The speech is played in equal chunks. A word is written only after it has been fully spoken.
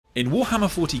In Warhammer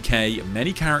 40K,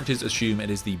 many characters assume it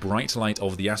is the bright light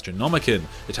of the Astronomicon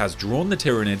that has drawn the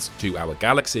Tyranids to our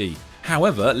galaxy.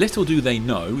 However, little do they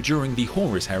know, during the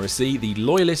Horus Heresy, the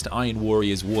loyalist Iron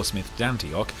Warriors warsmith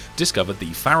Dantiok discovered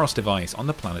the Pharos device on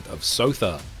the planet of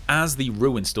Sotha. As the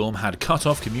Ruin Storm had cut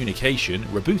off communication,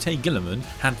 Rabute Guilliman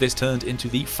had this turned into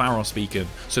the Pharos beacon,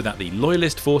 so that the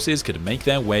loyalist forces could make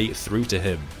their way through to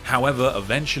him. However,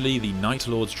 eventually the Night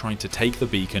Lords tried to take the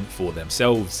beacon for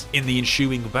themselves. In the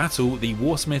ensuing battle, the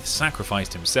warsmith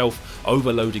sacrificed himself,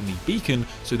 overloading the beacon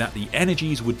so that the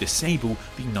energies would disable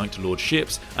the Night Lord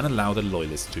ships and allow the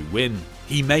loyalists to win.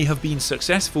 He may have been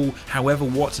successful, however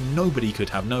what nobody could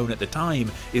have known at the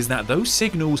time is that those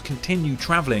signals continued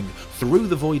travelling through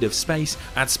the void of space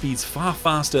at speeds far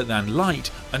faster than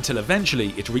light until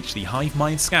eventually it reached the Hive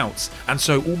Mind scouts, and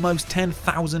so almost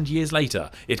 10,000 years later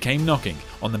it came knocking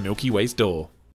on the Milky Way's door.